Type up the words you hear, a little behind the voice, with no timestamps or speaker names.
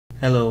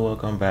Hello,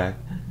 welcome back.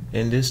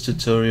 In this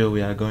tutorial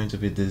we are going to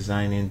be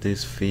designing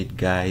this feed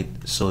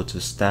guide. So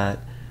to start,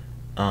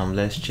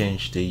 let's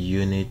change the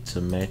unit to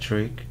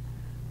metric.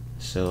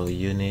 So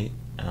unit,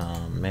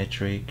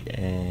 metric,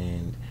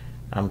 and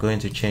I'm going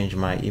to change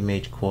my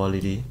image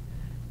quality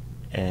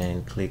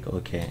and click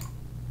OK.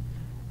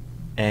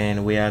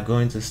 And we are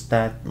going to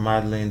start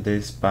modeling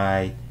this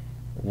by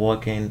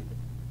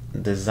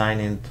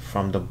designing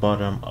from the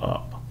bottom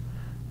up.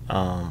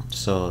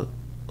 So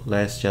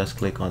let's just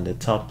click on the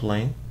top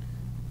plane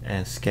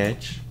and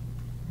sketch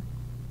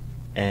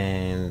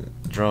and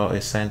draw a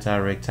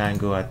center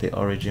rectangle at the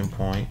origin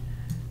point,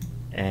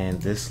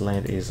 and this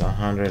length is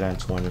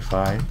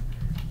 125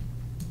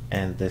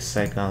 and the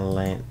second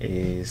length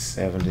is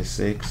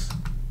 76,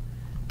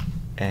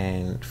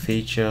 and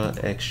feature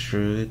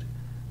extrude,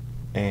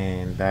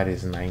 and that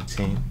is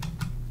 19,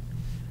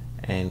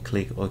 and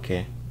click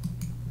OK.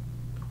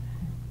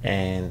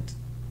 And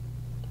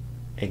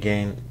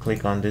again,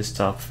 click on this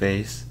top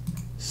face,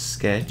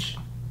 sketch,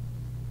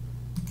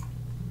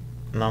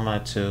 number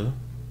 2,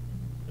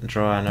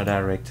 draw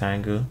another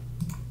rectangle,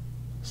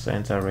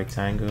 center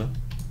rectangle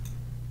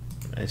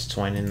is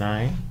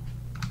 29,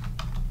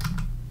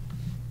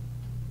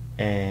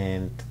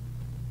 and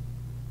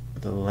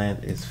the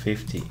length is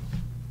 50,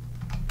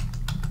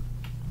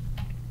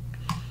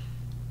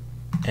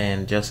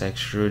 and just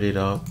extrude it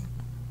up,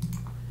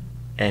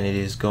 and it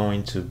is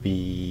going to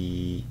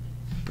be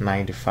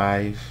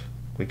 95.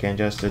 We can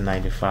just do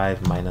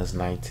 95 minus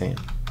 19.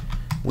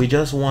 We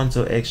just want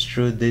to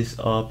extrude this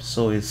up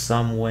so it's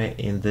somewhere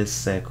in this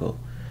circle.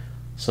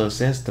 So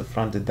since the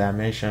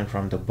dimension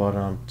from the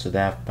bottom to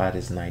that part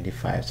is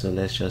 95, so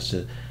let's just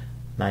do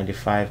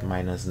 95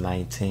 minus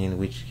 19,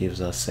 which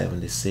gives us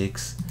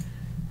 76,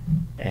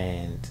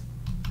 and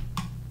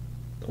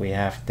we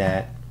have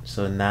that.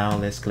 So now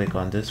let's click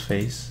on this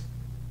face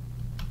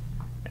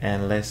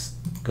and let's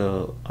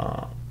go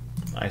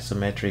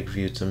isometric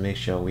view to make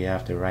sure we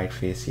have the right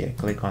face here.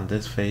 Click on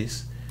this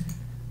face,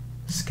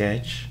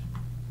 sketch,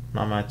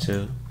 number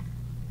 2,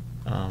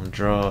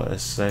 draw a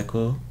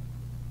circle,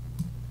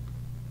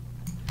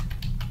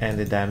 and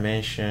the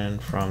dimension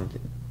from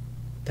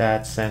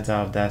that center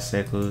of that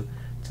circle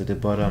to the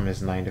bottom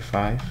is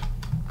 95.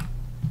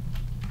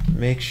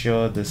 Make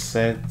sure the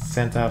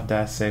center of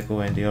that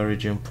circle and the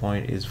origin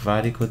point is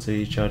vertical to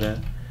each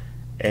other,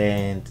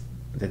 and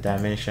the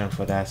dimension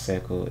for that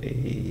circle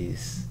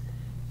is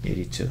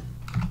 82.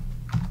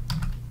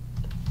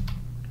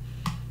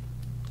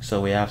 So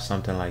we have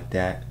something like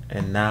that,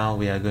 and now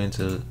we are going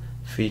to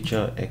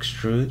feature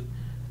extrude.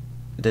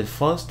 The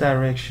first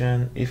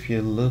direction, if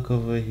you look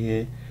over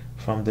here,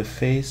 from the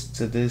face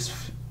to this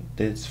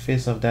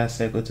face of that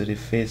circle to the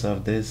face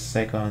of this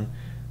second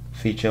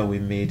feature we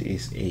made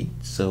is 8.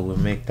 So we'll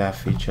make that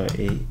feature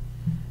 8,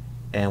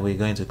 and we're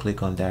going to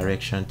click on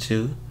direction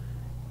 2,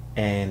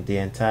 and the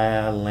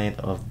entire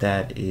length of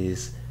that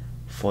is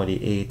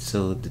 48,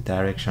 so the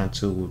direction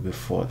 2 will be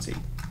 40.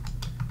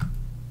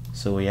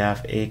 So we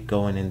have 8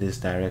 going in this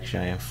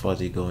direction and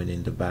 40 going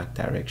in the back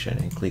direction,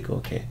 and click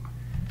OK.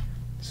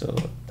 So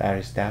that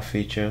is that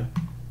feature.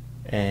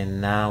 And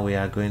now we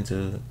are going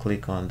to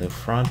click on the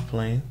front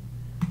plane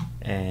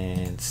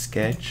and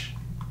sketch,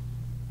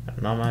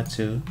 number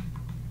 2.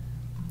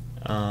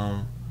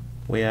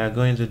 We are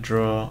going to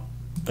draw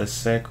a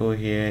circle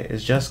here.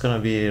 It's just going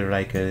to be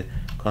like a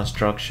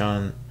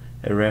construction,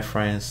 a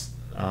reference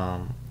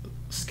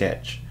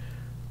sketch.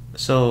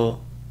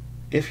 So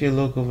if you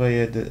look over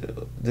here,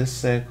 this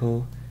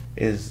circle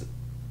is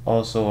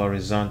also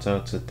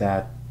horizontal to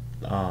that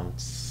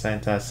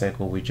center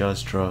circle we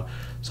just draw.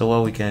 So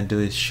what we can do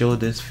is show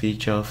this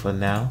feature for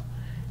now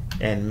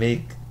and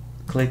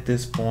click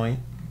this point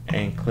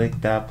and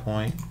click that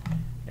point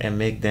and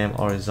make them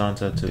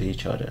horizontal to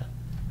each other.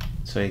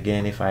 So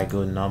again, if I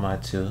go number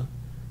 2,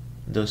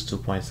 those 2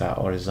 points are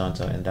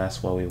horizontal, and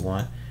that's what we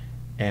want.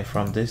 And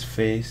from this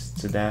face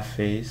to that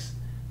face,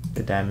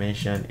 the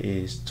dimension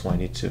is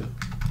 22,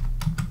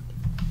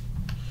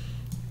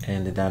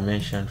 and the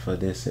dimension for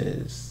this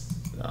is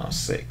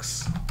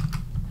 6.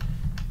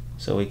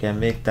 So we can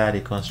make that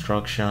a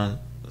construction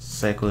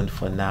circle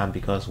for now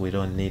because we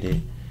don't need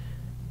it,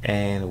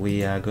 and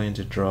we are going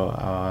to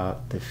draw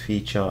the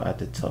feature at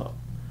the top.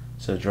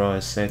 So draw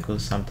a circle,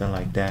 something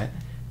like that.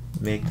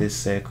 Make this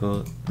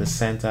circle, the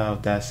center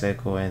of that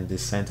circle and the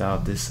center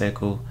of this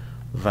circle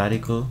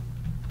vertical,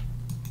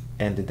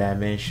 and the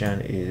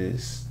dimension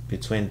is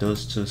between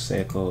those two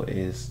circles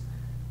is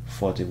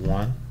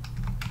 41,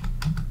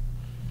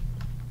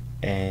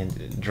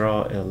 and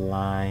draw a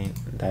line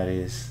that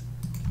is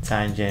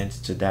tangent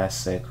to that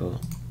circle,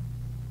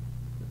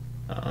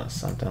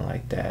 something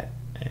like that,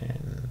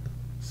 and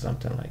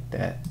something like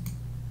that,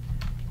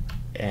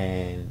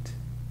 and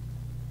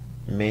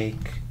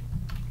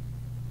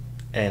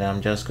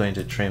I'm just going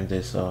to trim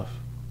this off.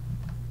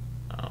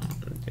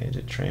 I'm going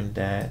to trim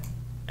that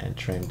and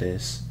trim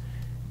this,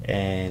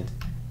 and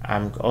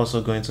I'm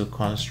also going to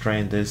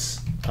constrain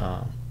this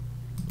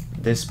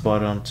this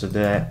bottom to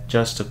that,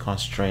 just to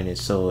constrain it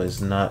so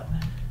it's not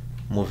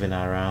moving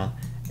around.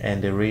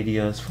 and the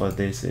radius for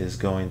this is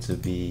going to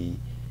be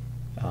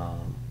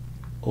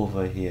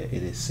over here.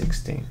 It is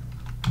 16.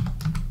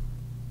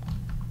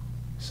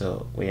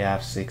 So we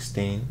have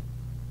 16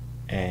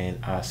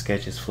 and our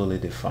sketch is fully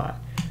defined.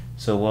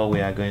 So what we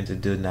are going to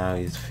do now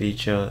is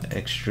feature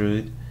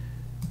extrude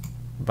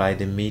by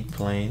the mid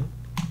plane,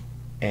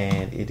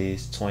 and it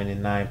is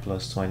 29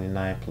 plus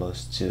 29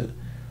 plus 2.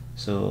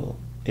 So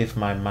if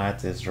my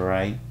math is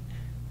right,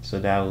 so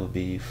that will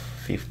be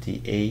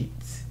 58,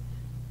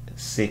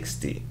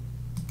 60.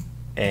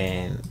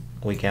 And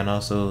we can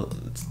also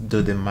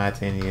do the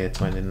math in here,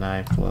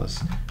 29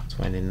 plus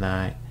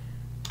 29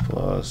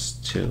 plus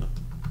 2,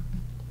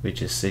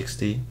 which is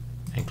 60,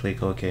 and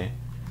click OK.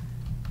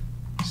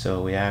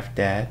 So we have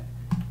that.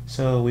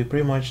 So we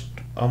pretty much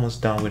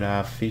almost done with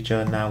our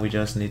feature. Now we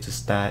just need to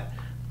start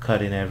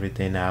cutting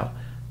everything out,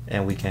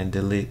 and we can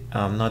delete,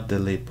 not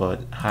delete,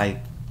 but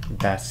hide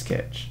that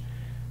sketch.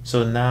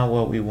 So now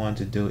what we want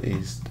to do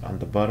is on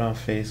the bottom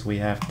face we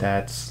have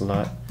that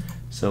slot,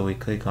 so we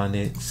click on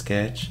it,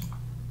 sketch,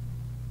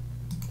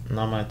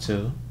 number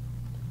 2,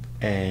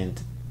 and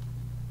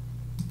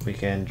we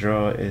can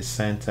draw a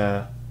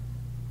center,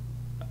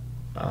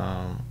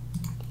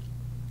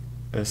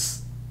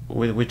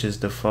 which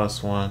is the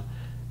first one,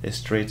 a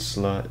straight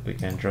slot. We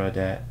can draw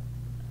that,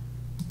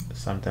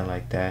 something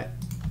like that,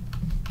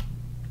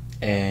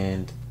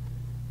 and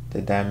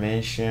the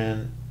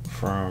dimension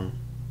from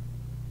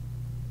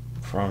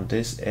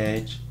this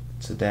edge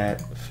to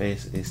that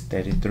face is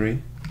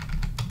 33.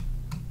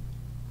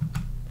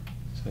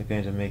 So we're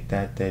going to make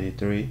that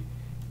 33,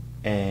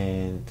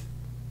 and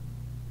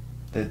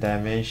the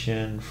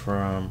dimension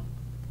from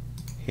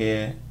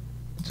here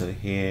to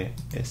here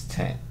is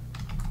 10.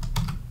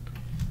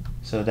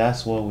 So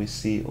that's what we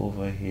see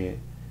over here.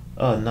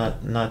 Oh,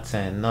 not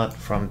 10, not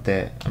from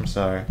there, I'm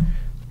sorry.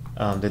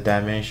 The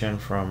dimension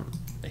from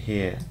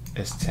here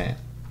is 10.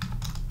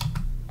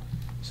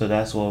 So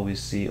that's what we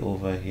see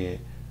over here.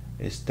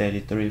 It's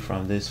 33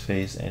 from this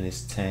face and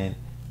it's 10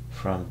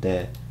 from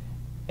there.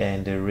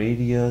 And the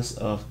radius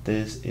of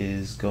this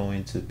is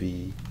going to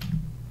be,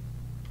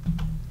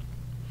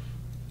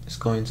 it's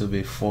going to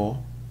be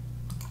 4.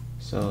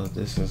 So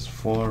this is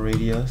 4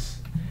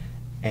 radius.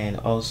 And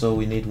also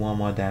we need one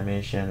more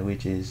dimension,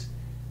 which is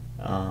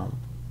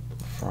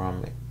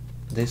from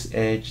this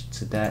edge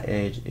to that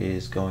edge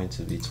is going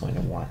to be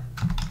 21.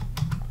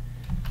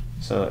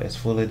 So it's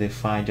fully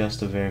defined. Just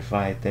to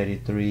verify,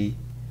 33,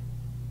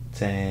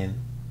 10,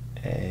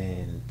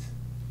 and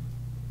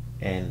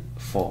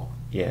 4.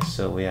 Yes,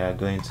 so we are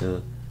going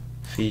to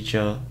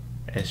feature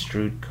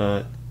extrude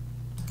cut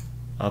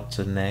up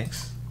to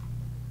next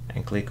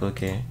and click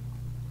OK.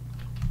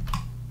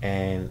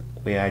 And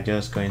we are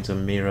just going to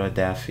mirror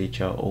that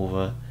feature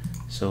over.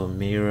 So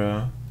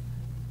mirror,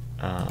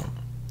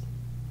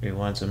 we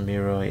want to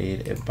mirror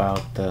it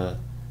about the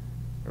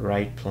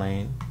right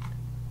plane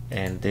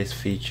and this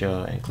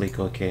feature, and click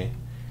OK.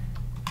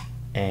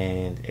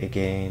 And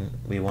again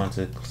we want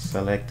to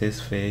select this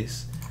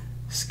face,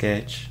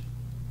 sketch,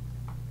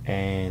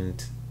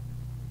 and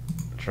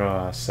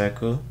draw a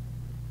circle.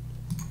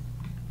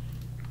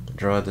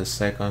 Draw the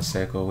second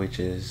circle, which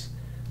is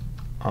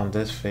on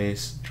this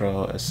face.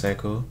 Draw a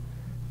circle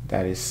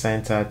that is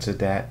centered to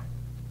that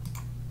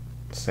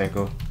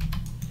circle,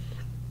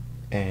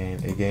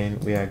 and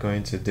again we are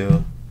going to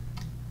do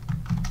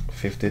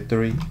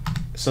 53.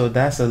 So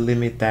that's a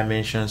limit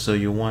dimension, so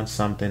you want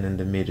something in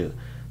the middle.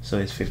 So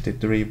it's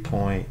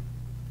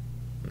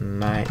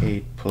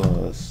 53.98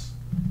 plus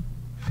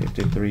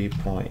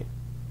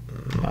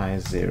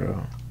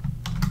 53.90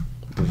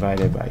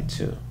 divided by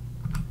 2,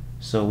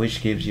 so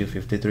which gives you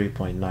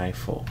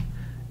 53.94.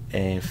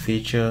 And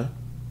feature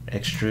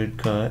extrude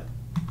cut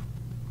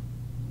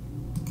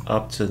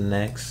up to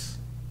next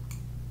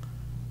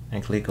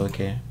and click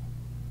OK.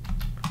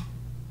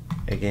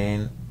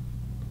 Again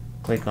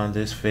click on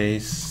this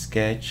face,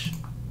 sketch,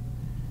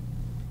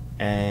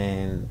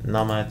 and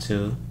number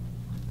 2,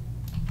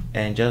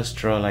 and just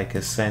draw like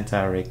a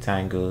center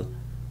rectangle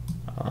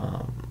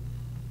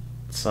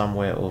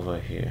somewhere over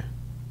here,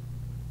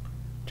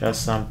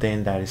 just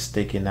something that is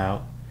sticking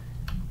out,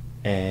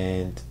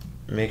 and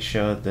make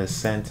sure the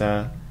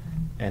center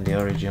and the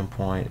origin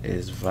point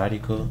is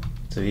vertical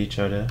to each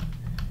other,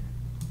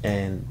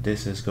 and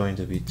this is going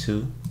to be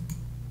 2,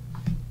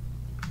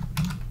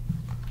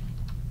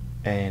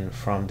 and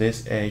from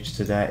this edge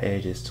to that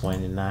edge is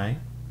 29.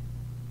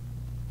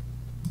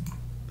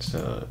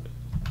 So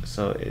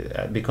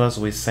because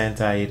we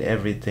center it,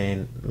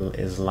 everything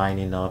is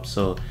lining up.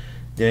 So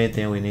the only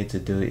thing we need to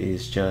do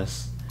is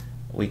just,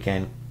 we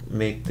can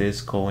make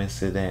this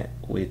coincident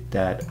with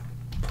that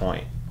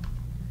point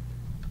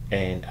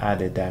and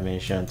add a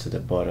dimension to the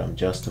bottom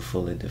just to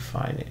fully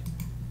define it.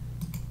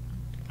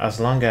 As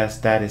long as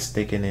that is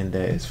sticking in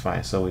there, it's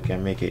fine. So we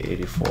can make it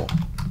 84.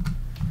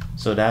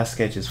 So that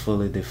sketch is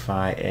fully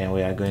defined, and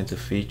we are going to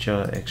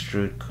feature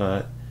extrude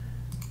cut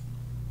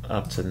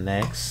up to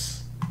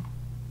next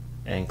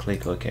and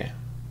click OK.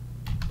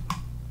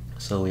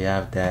 So we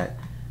have that.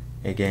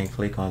 Again,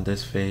 click on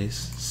this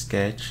face,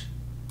 sketch,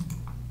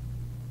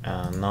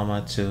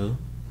 Number 2,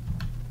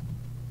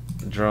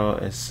 draw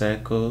a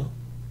circle,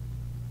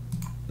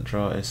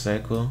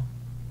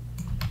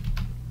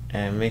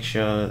 and make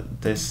sure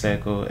this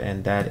circle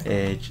and that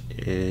edge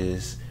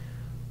is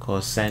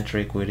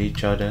concentric with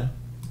each other,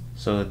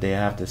 so they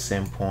have the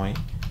same point.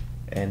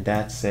 And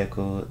that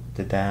circle,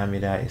 the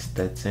diameter is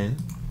 13.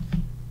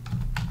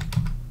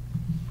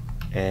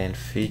 And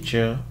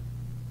feature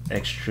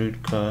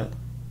extrude cut,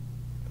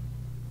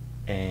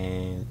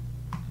 and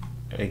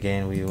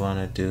again we want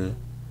to do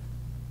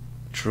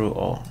true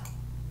all.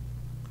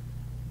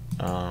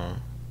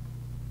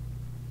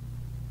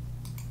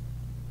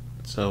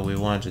 So we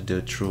want to do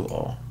true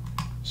all,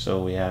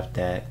 so we have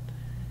that,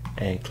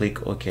 and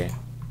click OK.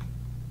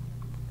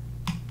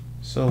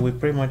 So we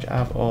pretty much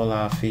have all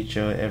our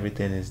feature,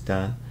 everything is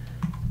done.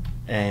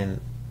 And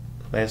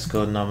let's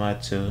go number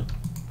 2.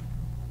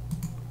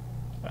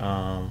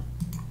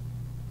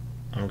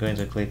 I'm going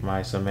to click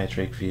my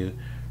symmetric view.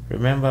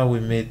 Remember we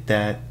made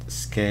that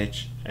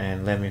sketch,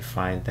 and let me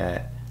find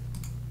that.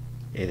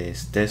 It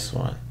is this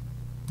one.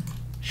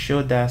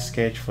 Show that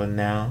sketch for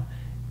now,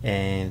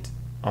 and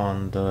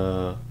on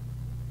the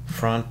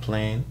front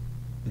plane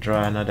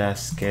draw another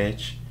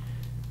sketch,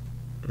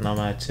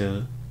 number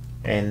 2,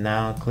 and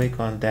now click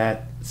on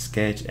that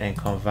sketch and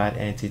convert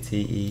entity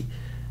E,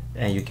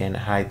 and you can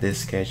hide this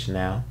sketch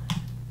now.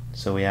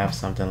 So we have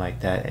something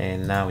like that,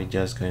 and now we're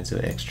just going to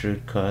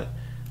extrude cut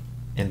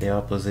in the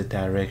opposite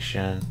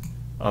direction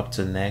up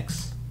to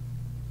next,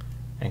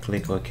 and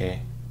click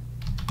OK.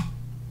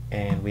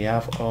 And we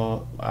have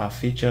all our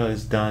feature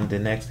is done. The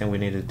next thing we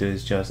need to do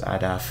is just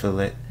add our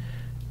fillet,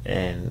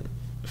 and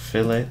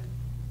fillet,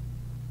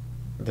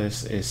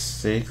 this is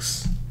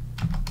 6,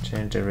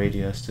 change the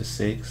radius to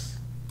 6,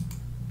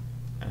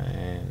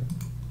 and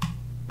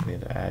we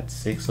need to add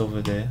 6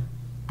 over there,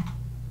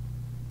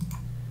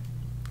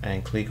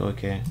 and click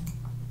OK.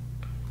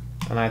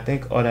 And I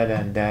think other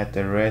than that,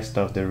 the rest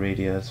of the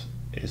radius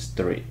is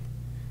 3,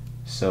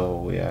 so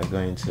we are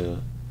going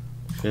to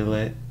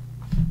fillet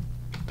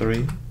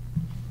 3.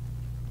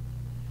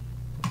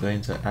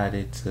 Going to add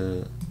it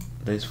to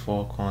these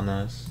 4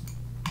 corners,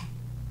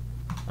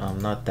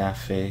 not that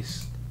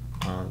face,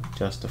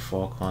 just the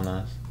 4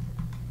 corners,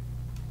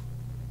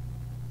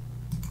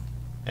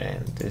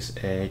 and this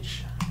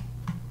edge,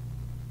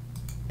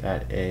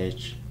 that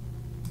edge,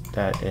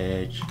 that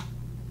edge,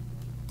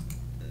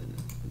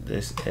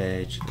 this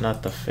edge,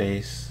 not the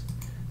face,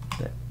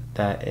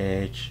 that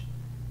edge,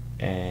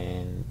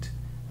 and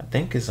I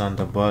think it's on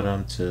the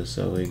bottom too,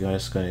 so we're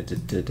just going to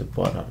do the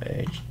bottom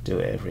edge,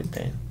 do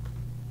everything.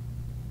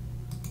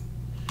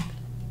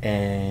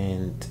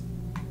 And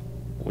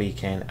we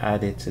can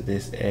add it to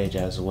this edge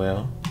as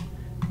well,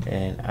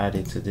 and add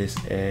it to this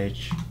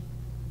edge,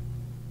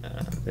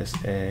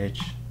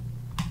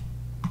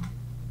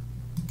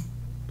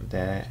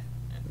 that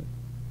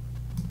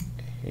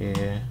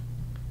here,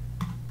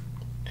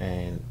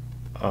 and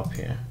up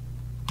here,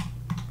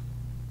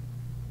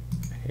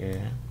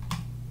 here,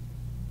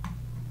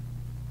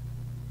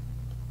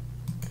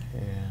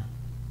 here,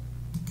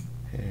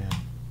 here.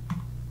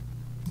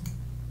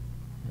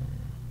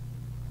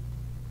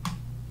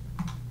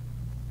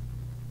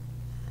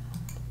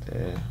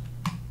 There.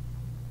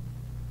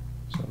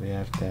 So we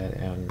have that,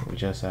 and we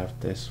just have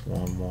this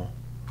one more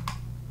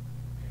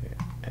here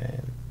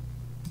and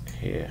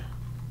here.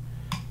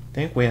 I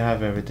think we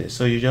have everything.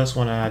 So you just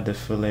want to add the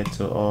fillet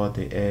to all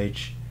the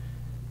edge,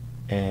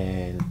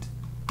 and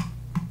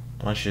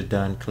once you're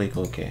done, click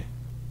OK.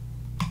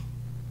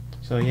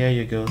 So here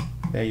you go.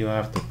 There you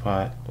have the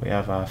part. We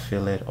have our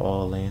fillet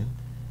all in,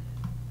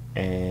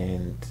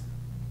 and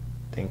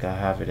I think I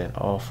have it in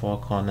all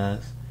 4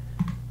 corners.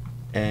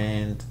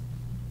 And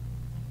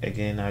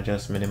again, I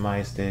just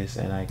minimize this,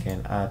 and I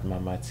can add my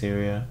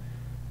material,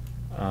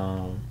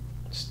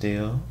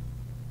 steel.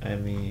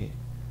 Let me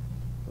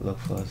look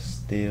for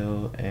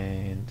steel,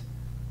 and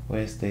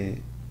where's the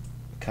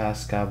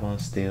cast carbon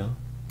steel?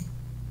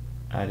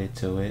 Add it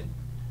to it.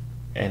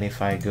 And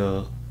if I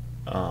go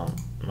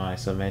my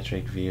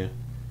symmetric view,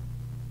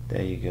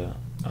 there you go.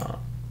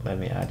 Let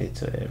me add it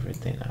to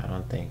everything. I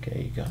don't think,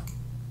 there you go,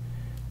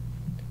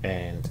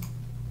 and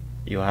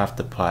you have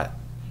the part.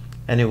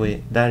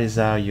 Anyway, that is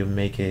how you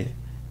make it,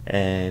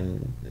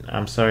 and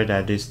I'm sorry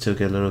that this took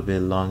a little bit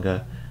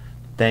longer.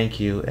 Thank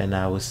you, and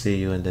I will see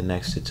you in the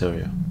next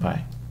tutorial.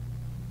 Bye.